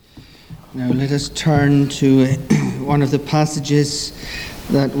Now let us turn to one of the passages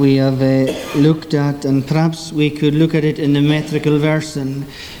that we have looked at, and perhaps we could look at it in the metrical version,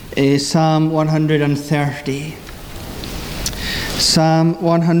 Psalm 130. Psalm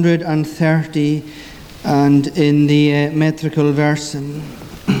 130, and in the metrical version.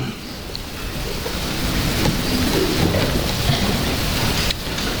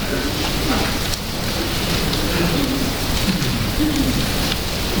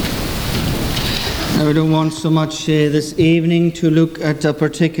 I don't want so much this evening to look at a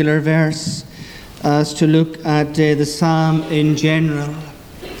particular verse as to look at the psalm in general.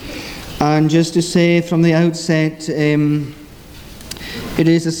 And just to say from the outset, it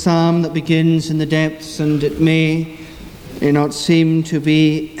is a psalm that begins in the depths, and it may not seem to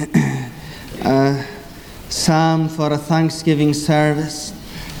be a psalm for a Thanksgiving service,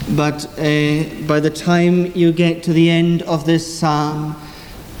 but by the time you get to the end of this psalm,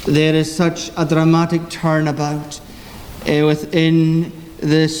 there is such a dramatic turnabout within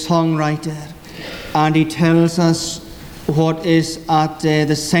the songwriter, and he tells us what is at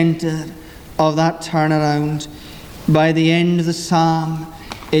the centre of that turnaround. By the end of the psalm,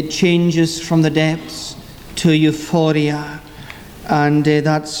 it changes from the depths to euphoria, and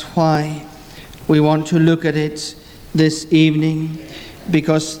that's why we want to look at it this evening,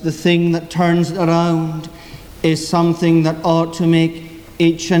 because the thing that turns it around is something that ought to make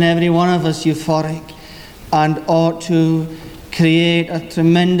each and every one of us euphoric, and ought to create a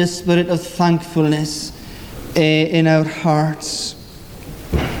tremendous spirit of thankfulness in our hearts.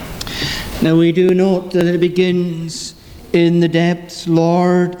 Now we do note that it begins in the depths.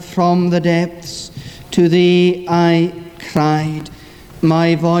 Lord, from the depths to thee I cried.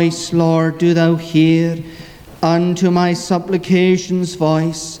 My voice, Lord, do thou hear. Unto my supplications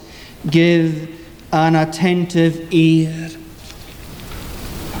voice give an attentive ear.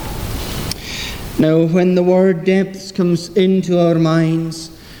 Now, when the word depths comes into our minds,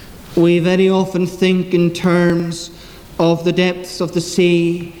 we very often think in terms of the depths of the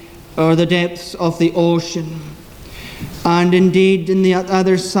sea or the depths of the ocean. And indeed, in the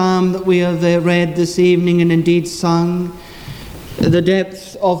other psalm that we have read this evening and indeed sung, the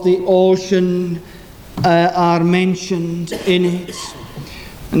depths of the ocean are mentioned in it.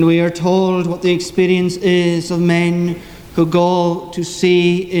 And we are told what the experience is of men who go to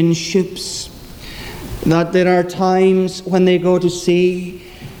sea in ships. That there are times when they go to sea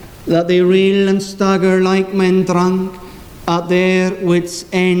that they reel and stagger like men drunk, at their wits'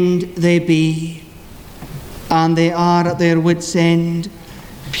 end they be. And they are at their wits' end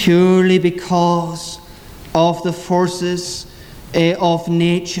purely because of the forces of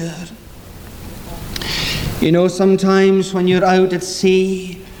nature. You know, sometimes when you're out at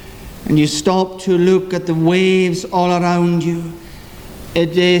sea and you stop to look at the waves all around you,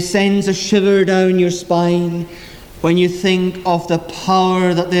 it sends a shiver down your spine when you think of the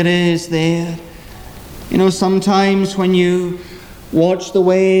power that there is there. You know, sometimes when you watch the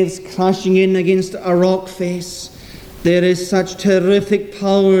waves crashing in against a rock face, there is such terrific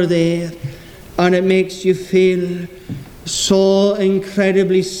power there, and it makes you feel so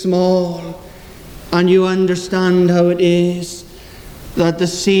incredibly small, and you understand how it is that the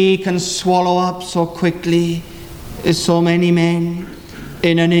sea can swallow up so quickly so many men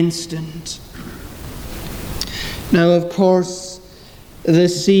in an instant. Now, of course, the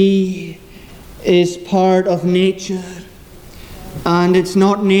sea is part of nature, and it's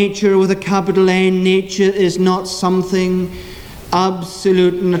not nature with a capital N. Nature is not something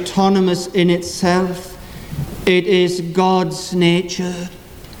absolute and autonomous in itself. It is God's nature.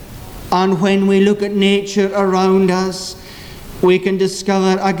 And when we look at nature around us, we can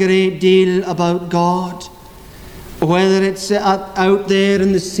discover a great deal about God. Whether it's out there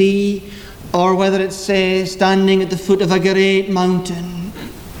in the sea, or whether it's standing at the foot of a great mountain.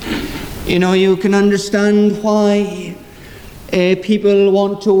 You know, you can understand why people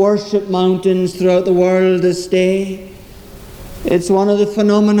want to worship mountains throughout the world this day. It's one of the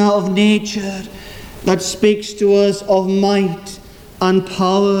phenomena of nature that speaks to us of might and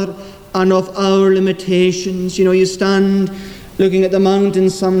power and of our limitations. You know, you stand looking at the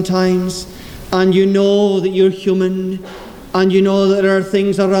mountains sometimes, and you know that you're human, and you know that there are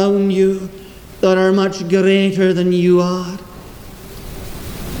things around you that are much greater than you are.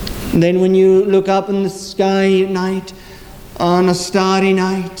 And then when you look up in the sky at night, on a starry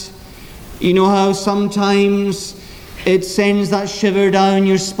night, you know how sometimes it sends that shiver down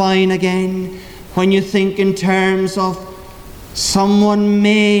your spine again when you think in terms of someone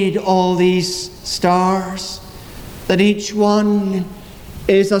made all these stars, that each one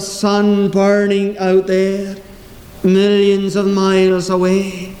is a sun burning out there millions of miles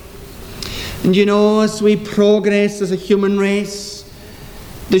away. And you know, as we progress as a human race,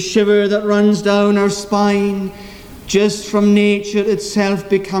 the shiver that runs down our spine just from nature itself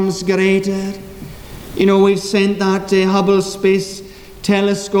becomes greater. You know, we've sent that Hubble Space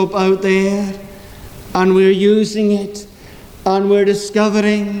Telescope out there, and we're using it, and we're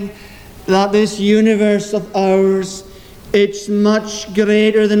discovering that this universe of ours, it's much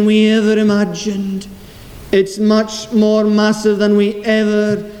greater than we ever imagined. It's much more massive than we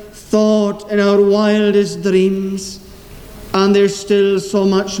ever thought in our wildest dreams. And there's still so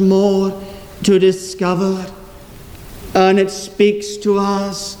much more to discover. And it speaks to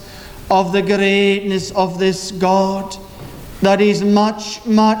us of the greatness of this God, that is much,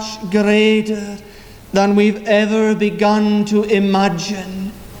 much greater than we've ever begun to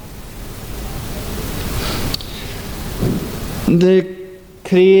imagine. The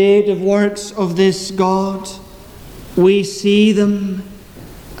creative works of this God, we see them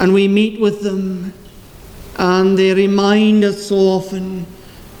and we meet with them, and they remind us so often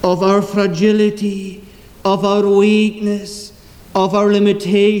of our fragility, of our weakness, of our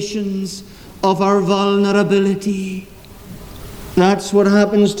limitations, of our vulnerability. That's what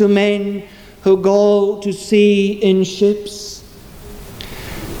happens to men who go to sea in ships.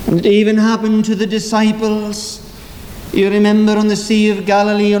 And it even happened to the disciples. You remember on the Sea of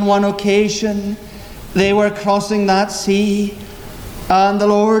Galilee on one occasion, they were crossing that sea, and the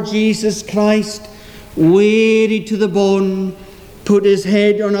Lord Jesus Christ, wearied to the bone, put his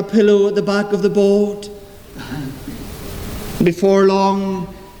head on a pillow at the back of the boat. Before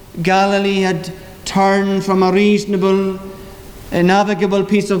long, Galilee had turned from a reasonable, navigable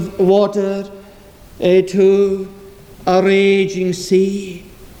piece of water to a raging sea.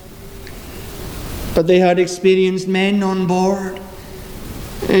 But they had experienced men on board.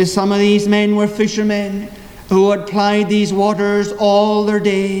 Some of these men were fishermen who had plied these waters all their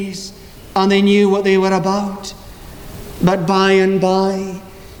days, and they knew what they were about. But by and by,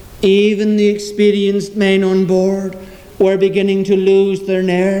 even the experienced men on board were beginning to lose their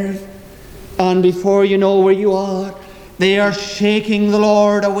nerve. And before you know where you are, they are shaking the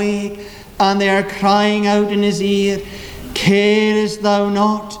Lord awake, and they are crying out in his ear, "Carest thou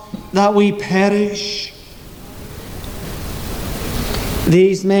not that we perish?"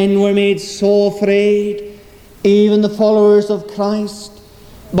 These men were made so afraid, even the followers of Christ,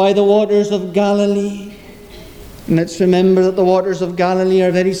 by the waters of Galilee. And let's remember that the waters of Galilee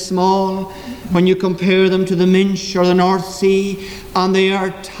are very small when you compare them to the Minch or the North Sea, and they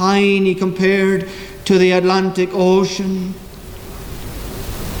are tiny compared to the Atlantic Ocean.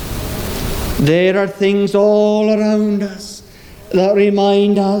 There are things all around us that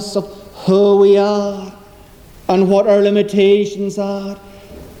remind us of who we are and what our limitations are,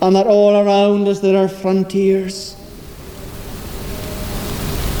 and that all around us there are frontiers.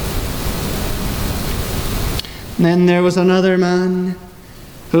 And then there was another man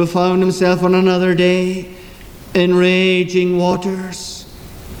who found himself on another day in raging waters.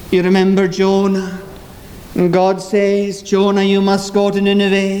 You remember Jonah? And God says, "Jonah, you must go to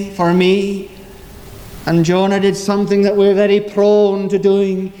Nineveh for me." And Jonah did something that we're very prone to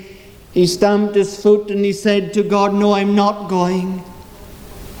doing. He stamped his foot and he said to God, "No, I'm not going."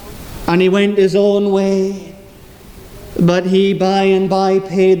 And he went his own way. But he by and by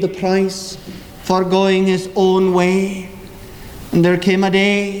paid the price for going his own way. And there came a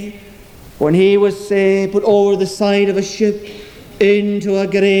day when he was put over the side of a ship into a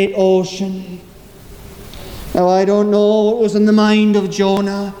great ocean. Now I don't know what was in the mind of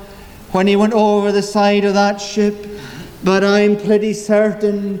Jonah when he went over the side of that ship, but I'm pretty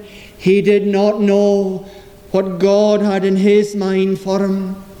certain he did not know what God had in his mind for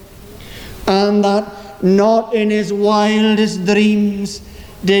him, and that not in his wildest dreams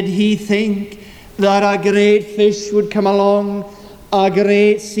did he think that a great fish would come along, a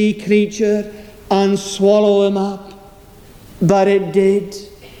great sea creature, and swallow him up. But it did.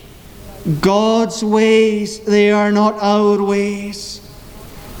 God's ways, they are not our ways.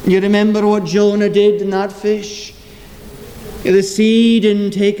 You remember what Jonah did in that fish? The sea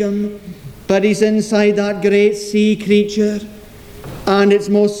didn't take him, but he's inside that great sea creature, and it's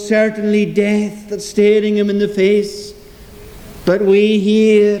most certainly death that's staring him in the face. But we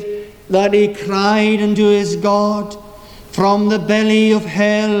hear that he cried unto his God. From the belly of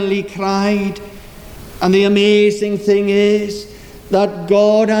hell he cried. And the amazing thing is that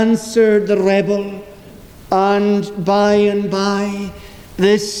God answered the rebel, and by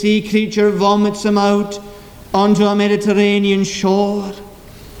this sea creature vomits him out onto a Mediterranean shore.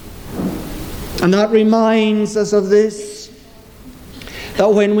 And that reminds us of this,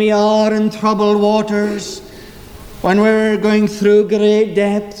 that when we are in troubled waters, when we're going through great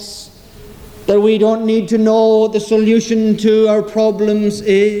depths, that we don't need to know what the solution to our problems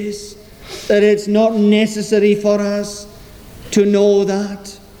is, that it's not necessary for us to know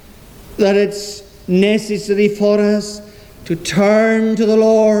that it's necessary for us to turn to the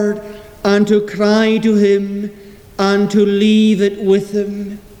Lord and to cry to Him and to leave it with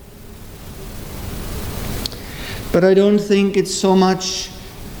Him. But I don't think it's so much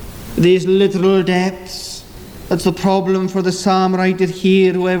these literal depths that's the problem for the psalm writer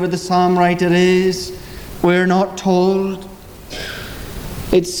here, whoever the psalm writer is. We're not told.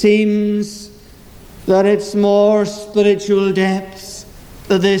 It seems that it's more spiritual depths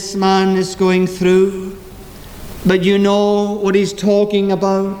that this man is going through. But you know what he's talking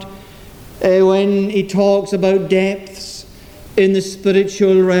about when he talks about depths in the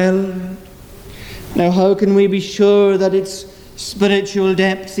spiritual realm. Now, how can we be sure that it's spiritual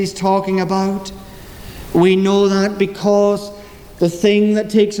depths he's talking about? We know that because the thing that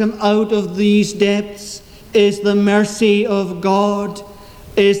takes him out of these depths is the mercy of God,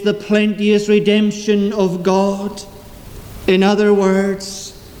 is the plenteous redemption of God. In other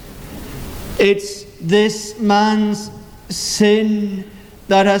words, it's this man's sin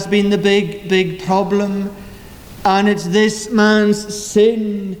that has been the big problem. And it's this man's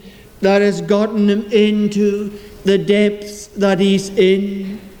sin that has gotten him into the depths that he's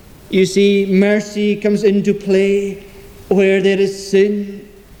in. You see, mercy comes into play where there is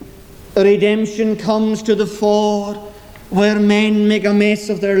sin. Redemption comes to the fore where men make a mess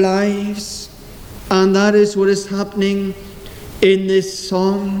of their lives. And that is what is happening in this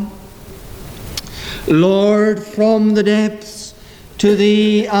song. Lord, from the depths to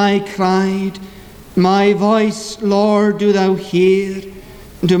Thee I cried. My voice, Lord, do Thou hear.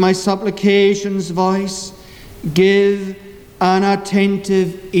 And to my supplications voice give an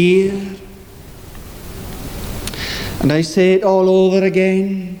attentive ear. And I say it all over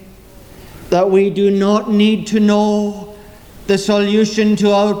again, that we do not need to know the solution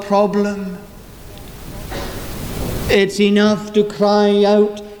to our problem. It's enough to cry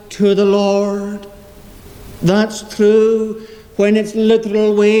out to the Lord. That's true when it's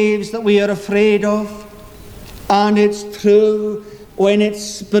literal waves that we are afraid of, and it's true when it's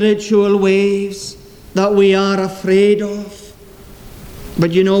spiritual waves that we are afraid of.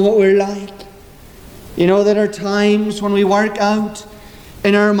 But you know what we're like. You know, there are times when we work out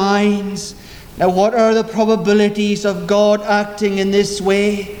in our minds, now what are the probabilities of God acting in this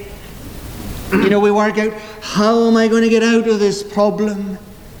way? You know, we work out, how am I going to get out of this problem?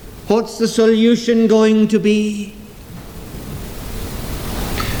 What's the solution going to be?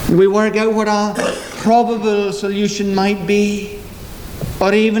 And we work out what a probable solution might be,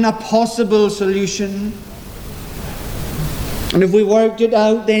 or even a possible solution. And if we worked it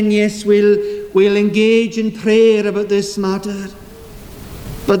out, then yes, we'll engage in prayer about this matter.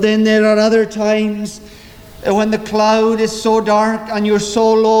 But then there are other times when the cloud is so dark and you're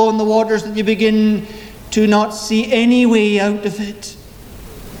so low in the waters that you begin to not see any way out of it.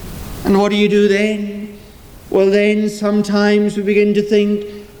 And what do you do then? Well, then sometimes we begin to think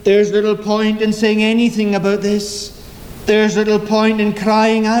there's little point in saying anything about this. There's little point in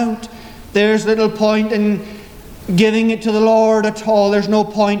crying out. There's little point in giving it to the Lord at all. There's no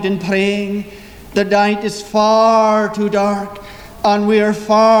point in praying. The night is far too dark, and we are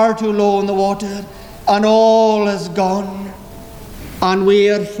far too low in the water, and all is gone. And we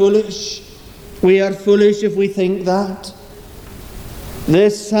are foolish. We are foolish if we think that.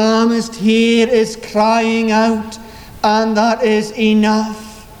 This psalmist here is crying out, and that is enough.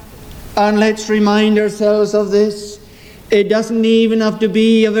 And let's remind ourselves of this. It doesn't even have to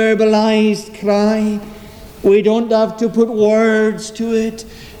be a verbalized cry. We don't have to put words to it,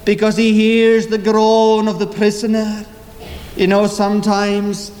 because he hears the groan of the prisoner. You know,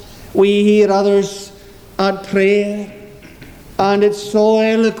 sometimes we hear others at prayer, and it's so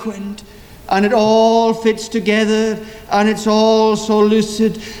eloquent, and it all fits together, and it's all so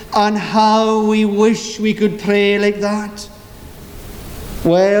lucid, and how we wish we could pray like that.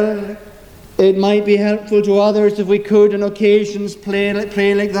 Well, it might be helpful to others if we could on occasions pray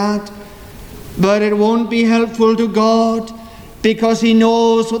like that, but it won't be helpful to God, because he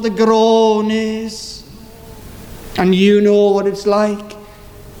knows what the groan is. And you know what it's like.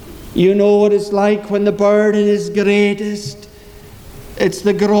 You know what it's like when the burden is greatest. It's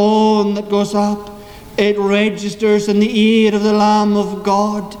the groan that goes up. It registers in the ear of the Lamb of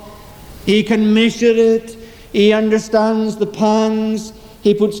God. He can measure it. He understands the pangs.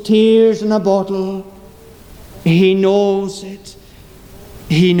 He puts tears in a bottle. He knows it.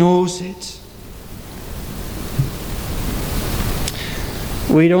 He knows it.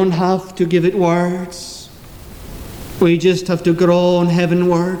 We don't have to give it words. We just have to groan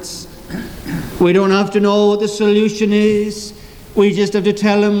heavenwards We don't have to know what the solution is. We just have to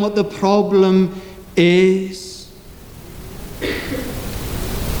tell him what the problem is.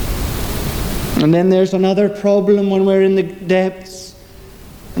 And then there's another problem when we're in the depths,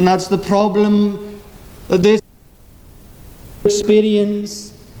 and that's the problem of this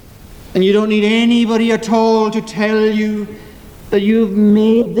experience. And you don't need anybody at all to tell you that you've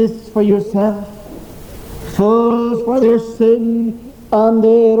made this for yourself. Fools for their sin and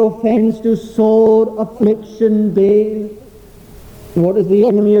their offense do sore affliction bear. What is the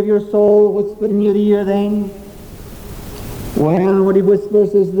enemy of your soul whisper in your ear then? Well, what he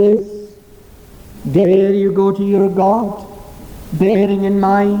whispers is this: dare you go to your God, bearing in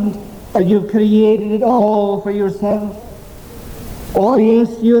mind that you've created it all for yourself. Oh yes,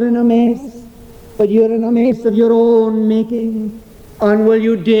 you're in a mess, but you're in a mess of your own making. And will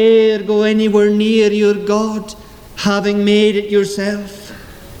you dare go anywhere near your God, having made it yourself?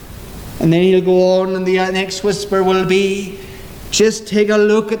 And then he'll go on, and the next whisper will be, just take a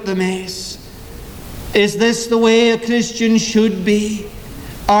look at the mess. Is this the way a Christian should be?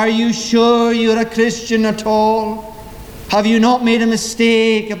 Are you sure you're a Christian at all? Have you not made a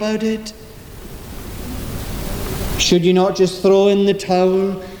mistake about it? Should you not just throw in the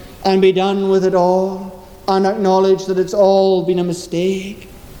towel and be done with it all and acknowledge that it's all been a mistake?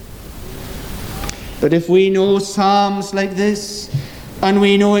 But if we know psalms like this, and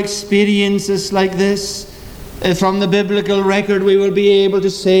we know experiences like this from the biblical record, we will be able to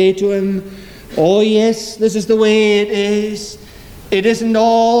say to him, oh yes, this is the way it is. It isn't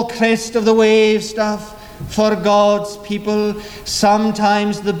all crest of the wave stuff for God's people.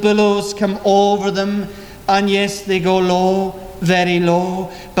 Sometimes the billows come over them, and yes, they go low, very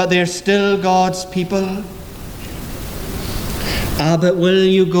low, but they're still God's people. But will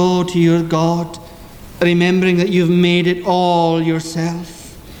you go to your God, remembering that you've made it all yourself?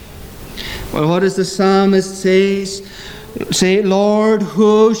 Well, what does the psalmist say? Say, Lord,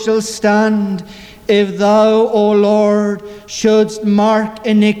 who shall stand if thou, O Lord, shouldst mark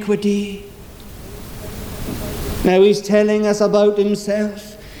iniquity? Now he's telling us about himself.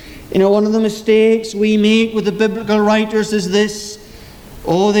 You know, one of the mistakes we make with the biblical writers is this: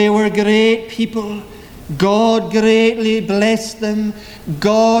 oh, they were great people. God greatly blessed them.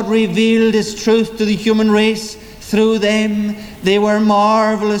 God revealed his truth to the human race through them. They were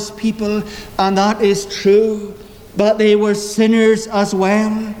marvelous people, and that is true. But they were sinners as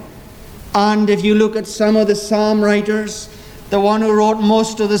well. And if you look at some of the psalm writers, the one who wrote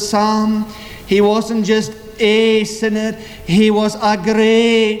most of the psalm, he wasn't just a sinner, he was a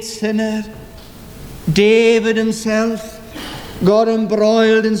great sinner. David himself got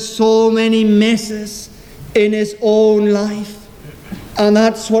embroiled in so many messes in his own life. And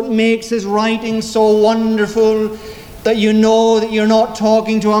that's what makes his writing so wonderful, that you know that you're not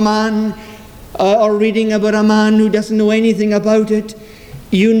talking to a man or reading about a man who doesn't know anything about it.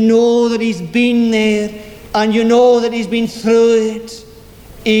 You know that he's been there, and you know that he's been through it.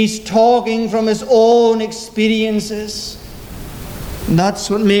 He's talking from his own experiences. And that's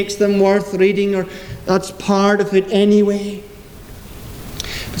what makes them worth reading, or that's part of it anyway.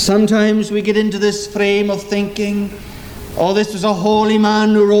 But sometimes we get into this frame of thinking, oh, this was a holy man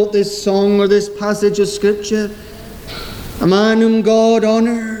who wrote this song or this passage of Scripture, a man whom God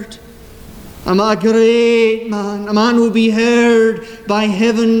honoured, a great man, a man who will be heard by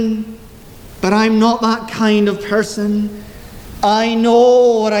heaven. But I'm not that kind of person. I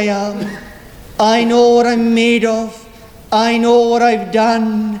know what I am. I know what I'm made of. I know what I've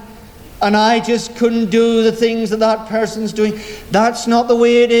done. And I just couldn't do the things that that person's doing. That's not the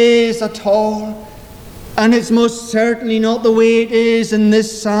way it is at all. And it's most certainly not the way it is in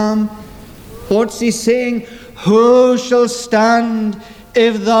this psalm. What's he saying? Who shall stand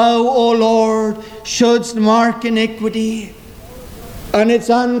if thou, O Lord, shouldst mark iniquity? And it's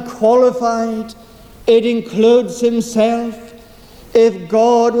unqualified. It includes himself. If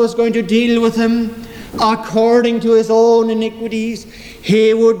God was going to deal with him according to his own iniquities,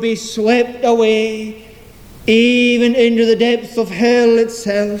 he would be swept away, even into the depths of hell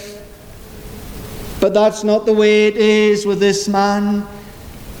itself. But that's not the way it is with this man.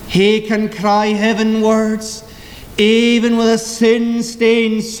 He can cry heavenwards, even with a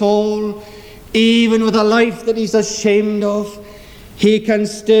sin-stained soul, even with a life that he's ashamed of. He can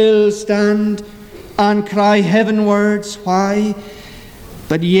still stand and cry heavenwards. Why?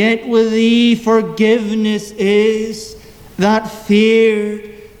 But yet with thee forgiveness is, that fear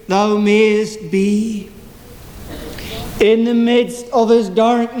thou mayest be. In the midst of his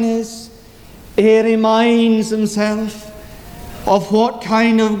darkness, he reminds himself of what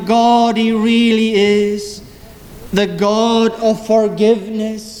kind of God he really is, the God of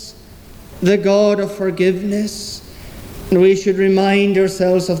forgiveness. the God of forgiveness. And we should remind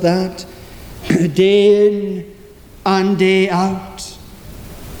ourselves of that day in and day out.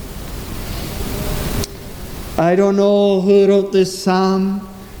 I don't know who wrote this psalm.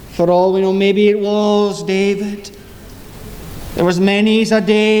 For all we know, maybe it was David. There was many's a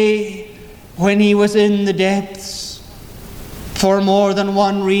day when he was in the depths for more than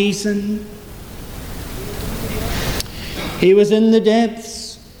one reason. He was in the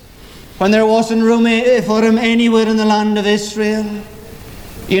depths when there wasn't room for him anywhere in the land of Israel.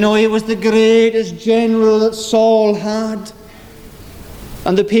 You know, he was the greatest general that Saul had,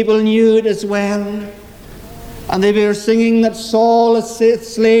 and the people knew it as well. And they were singing that Saul hath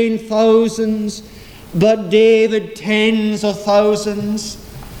slain thousands, but David tens of thousands.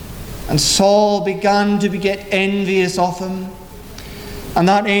 And Saul began to get envious of him. And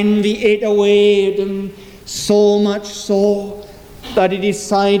that envy ate away at him, so much so that he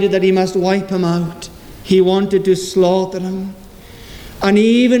decided that he must wipe him out. He wanted to slaughter him. And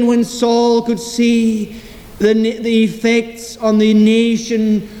even when Saul could see the effects on the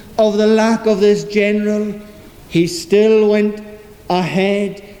nation of the lack of this general, he still went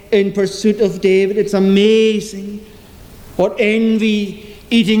ahead in pursuit of David. It's amazing what envy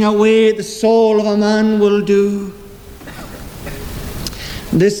eating away at the soul of a man will do.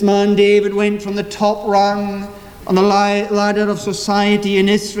 This man David went from the top rung on the ladder of society in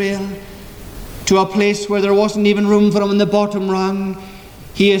Israel to a place where there wasn't even room for him in the bottom rung.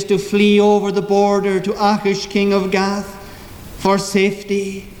 He has to flee over the border to Achish, king of Gath, for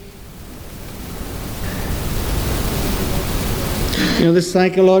safety. You know, the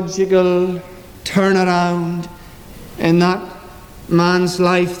psychological turnaround in that man's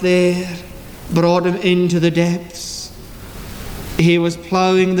life there brought him into the depths. He was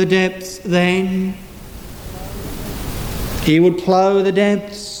ploughing the depths then. He would plough the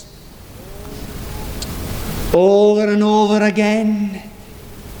depths over and over again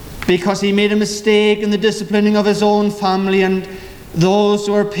because he made a mistake in the disciplining of his own family. And those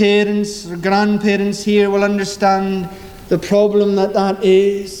who are parents or grandparents here will understand the problem that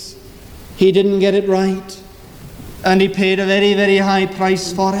is. He didn't get it right, and he paid a very, very high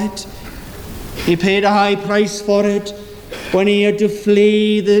price for it. He paid a high price for it when he had to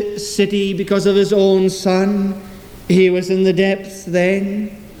flee the city because of his own son. He was in the depths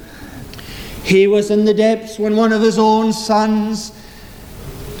then. He was in the depths when one of his own sons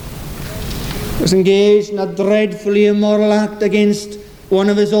was engaged in a dreadfully immoral act against one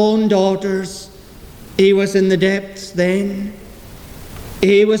of his own daughters. He was in the depths then.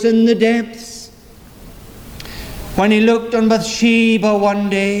 He was in the depths when he looked on Bathsheba one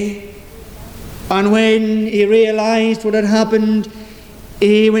day, and when he realized what had happened,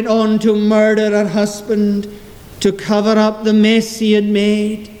 he went on to murder her husband to cover up the mess he had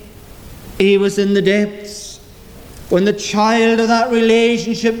made. He was in the depths. When the child of that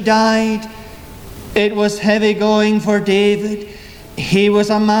relationship died, it was heavy going for David. He was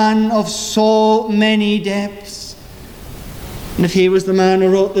a man of so many depths. And if he was the man who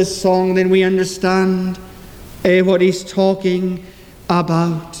wrote this song, then we understand what he's talking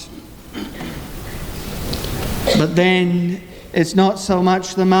about. But then it's not so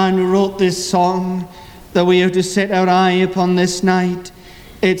much the man who wrote this song that we have to set our eye upon this night.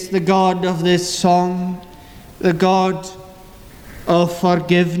 It's the God of this song, the God of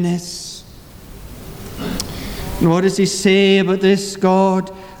forgiveness. And what does he say about this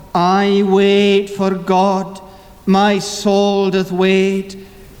God? I wait for God, my soul doth wait,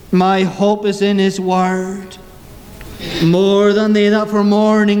 my hope is in his word. More than they that for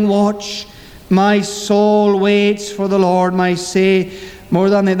morning watch, my soul waits for the Lord, my say, more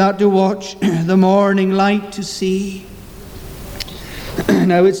than they that do watch the morning light to see.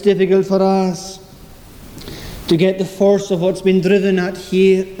 Now it's difficult for us to get the force of what's been driven at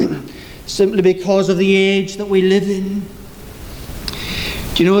here, simply because of the age that we live in.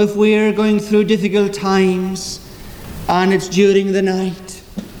 Do you know, if we're going through difficult times and it's during the night,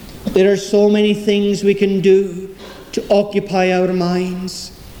 there are so many things we can do to occupy our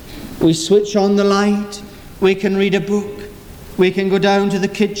minds. We switch on the light, we can read a book, we can go down to the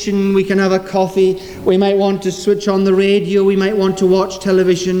kitchen, we can have a coffee, we might want to switch on the radio, we might want to watch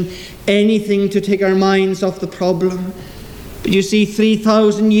television, anything to take our minds off the problem. But you see,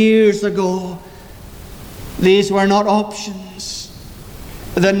 3,000 years ago, these were not options.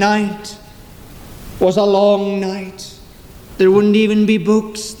 The night was a long night. There wouldn't even be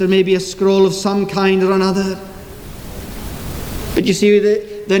books. There may be a scroll of some kind or another. But you see,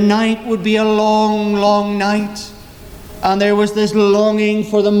 the night would be a long, long night. And there was this longing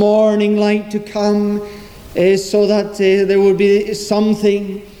for the morning light to come, so that there would be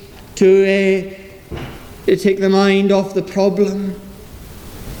something to take the mind off the problem.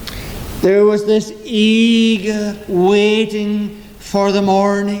 There was this eager waiting for the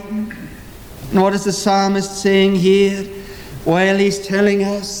morning. And what is the psalmist saying here? Well, he's telling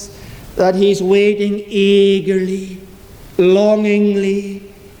us that he's waiting eagerly,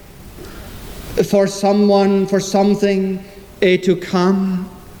 longingly for someone, for something to come.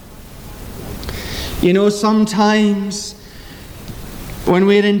 You know, sometimes when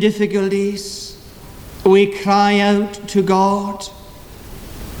we're in difficulties, we cry out to God,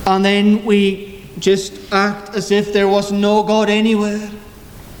 and then we just act as if there was no God anywhere.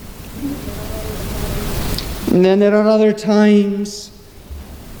 And then there are other times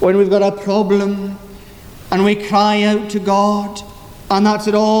when we've got a problem and we cry out to God, and that's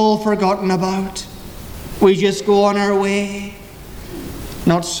it all forgotten about. We just go on our way.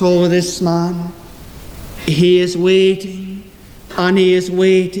 Not so with this man. He is waiting, and he is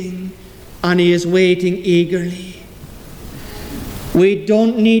waiting, and he is waiting eagerly. We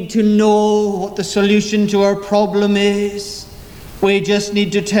don't need to know what the solution to our problem is. We just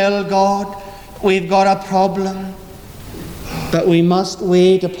need to tell God we've got a problem, but we must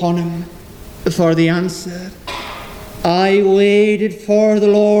wait upon him for the answer. I waited for the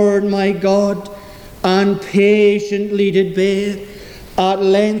Lord my God, and patiently did bear. At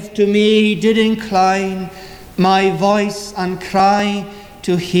length to me he did incline my voice and cry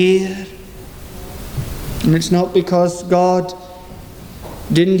to hear. And it's not because God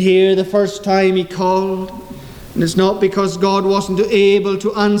didn't hear the first time he called, and it's not because God wasn't able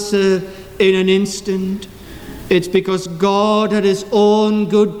to answer in an instant. It's because God had his own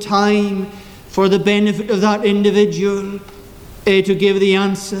good time for the benefit of that individual to give the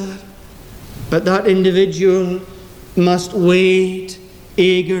answer. But that individual must wait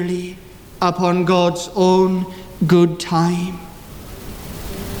eagerly upon God's own good time.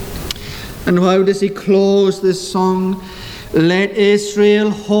 And how does he close this song? Let Israel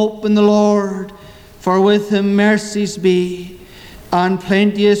hope in the Lord, for with him mercies be, and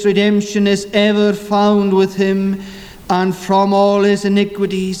plenteous redemption is ever found with him, and from all his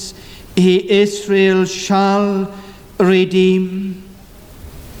iniquities he Israel shall redeem.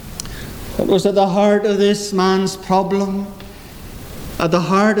 What was at the heart of this man's problem? At the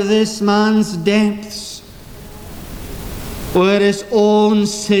heart of this man's depths were his own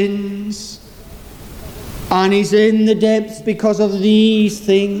sins. And he's in the depths because of these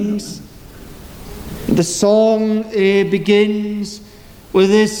things. The song begins with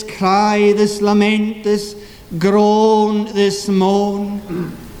this cry, this lament, this groan, this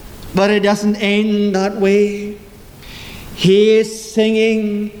moan. But it doesn't end that way. He is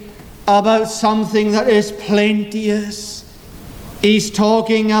singing about something that is plenteous. He's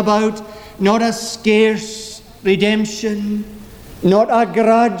talking about not a scarce redemption, not a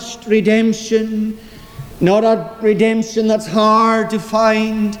grudged redemption, not a redemption that's hard to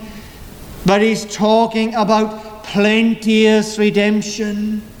find, but he's talking about plenteous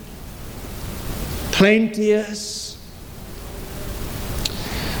redemption. Plenteous.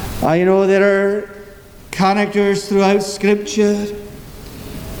 I know there are characters throughout Scripture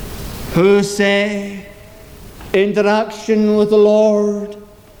who say interaction with the Lord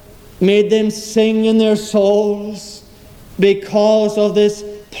made them sing in their souls because of this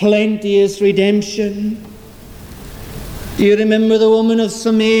plenteous redemption. Do you remember the woman of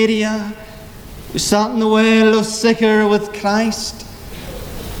Samaria who sat in the well of Sychar with Christ?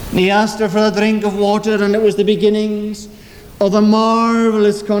 And he asked her for a drink of water, and it was the beginnings of a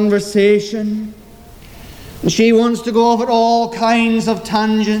marvelous conversation. And she wants to go off at all kinds of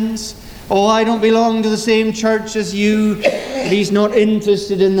tangents. Oh, I don't belong to the same church as you. He's not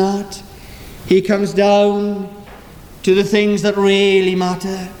interested in that. He comes down to the things that really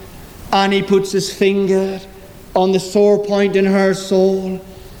matter, and he puts his finger on the sore point in her soul.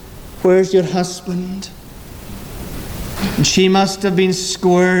 Where's your husband? And she must have been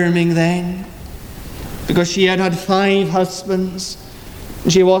squirming then, because she had had 5 husbands,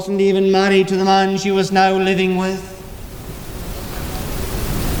 and she wasn't even married to the man she was now living with.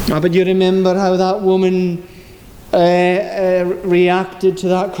 But you remember how that woman reacted to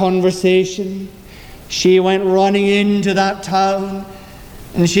that conversation. She went running into that town,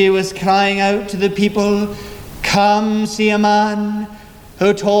 and she was crying out to the people, "Come see a man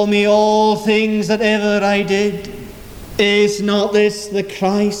who told me all things that ever I did. Is not this the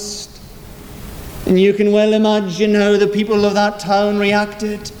Christ?" And you can well imagine how the people of that town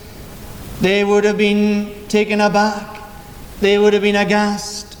reacted. They would have been taken aback. They would have been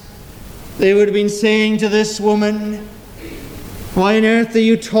aghast. They would have been saying to this woman, "Why on earth are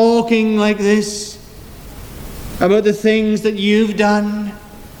you talking like this about the things that you've done?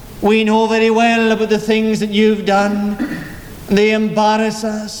 We know very well about the things that you've done. They embarrass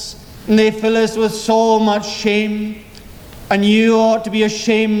us, and they fill us with so much shame. And you ought to be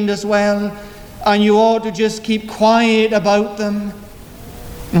ashamed as well, and you ought to just keep quiet about them.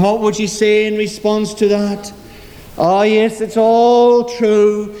 And what would you say in response to that? Oh yes, it's all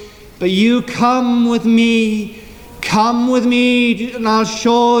true, but you come with me, and I'll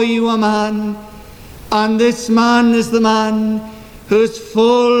show you a man. And this man is the man who's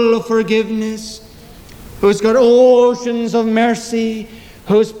full of forgiveness, who's got oceans of mercy,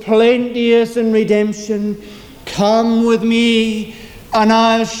 who's plenteous in redemption. Come with me, and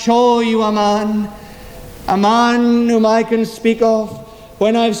I'll show you a man whom I can speak of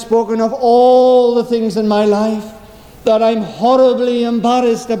when I've spoken of all the things in my life that I'm horribly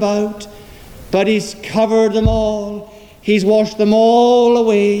embarrassed about. But he's covered them all. He's washed them all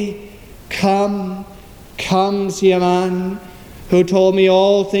away. Come, see a man who told me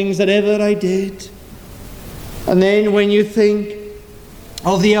all things that ever I did. And then when you think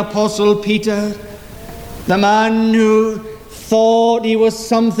of the Apostle Peter, the man who thought he was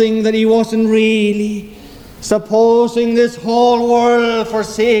something that he wasn't really, supposing this whole world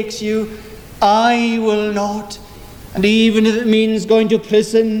forsakes you, I will not. And even if it means going to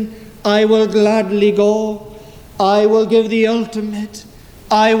prison, I will gladly go. I will give the ultimate.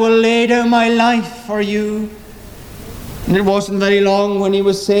 I will lay down my life for you. And it wasn't very long when he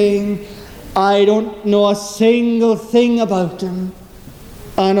was saying, I don't know a single thing about him.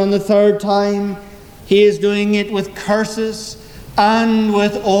 And on the third time, he is doing it with curses and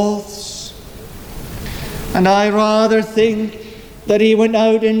with oaths. And I rather think that he went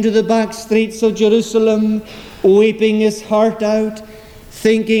out into the back streets of Jerusalem, weeping his heart out,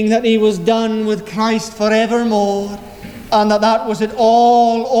 thinking that he was done with Christ forevermore, and that was it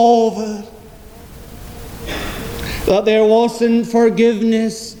all over. That there wasn't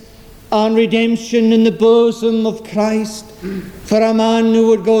forgiveness and redemption in the bosom of Christ for a man who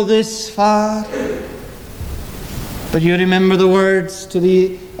would go this far. But you remember the words of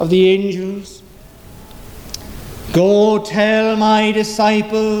the angels. Go tell my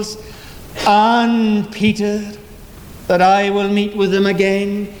disciples and Peter that I will meet with them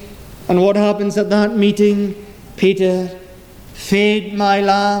again. And what happens at that meeting? Peter, feed my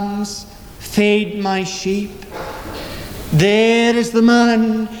lambs, feed my sheep. There is the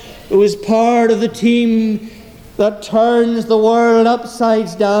man who is part of the team that turns the world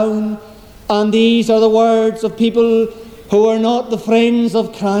upside down. And these are the words of people who are not the friends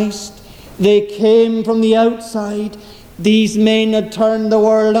of Christ. They came from the outside. These men had turned the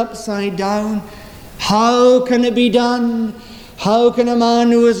world upside down. How can it be done? How can a man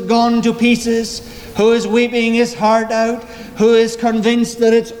who has gone to pieces, who is weeping his heart out, who is convinced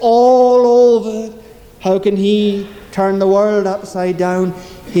that it's all over, how can he turn the world upside down?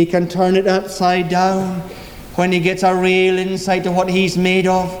 He can turn it upside down when he gets a real insight to what he's made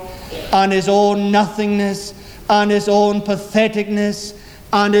of, and his own nothingness, and his own patheticness,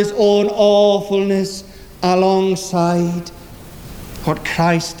 and his own awfulness alongside what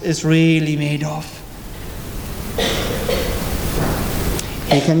Christ is really made of.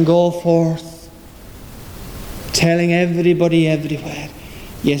 He can go forth telling everybody everywhere,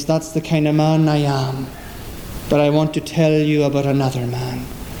 yes, that's the kind of man I am, but I want to tell you about another man,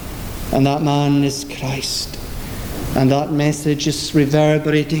 and that man is Christ. And that message is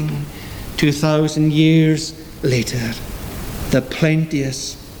reverberating 2,000 years later. The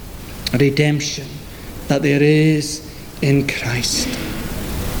plenteous redemption that there is in Christ.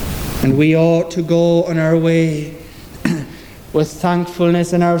 And we ought to go on our way with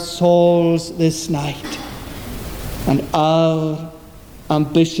thankfulness in our souls this night. And our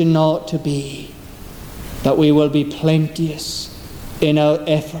ambition ought to be that we will be plenteous in our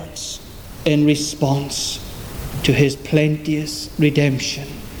efforts in response to his plenteous redemption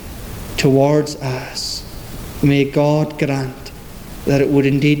towards us. May God grant that it would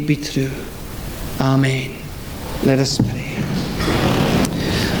indeed be true. Amen. Let us pray.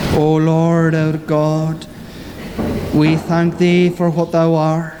 O Lord our God, we thank thee for what thou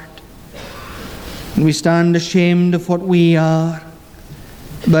art, and we stand ashamed of what we are.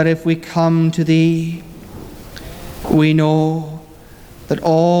 But if we come to thee, we know that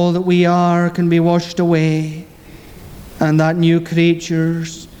all that we are can be washed away, and that new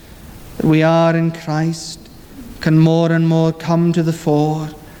creatures that we are in Christ can more and more come to the fore.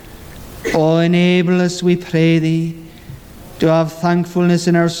 Oh, enable us, we pray thee, to have thankfulness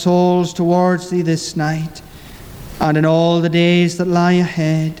in our souls towards thee this night, and in all the days that lie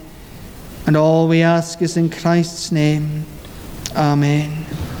ahead. And all we ask is in Christ's name. Amen.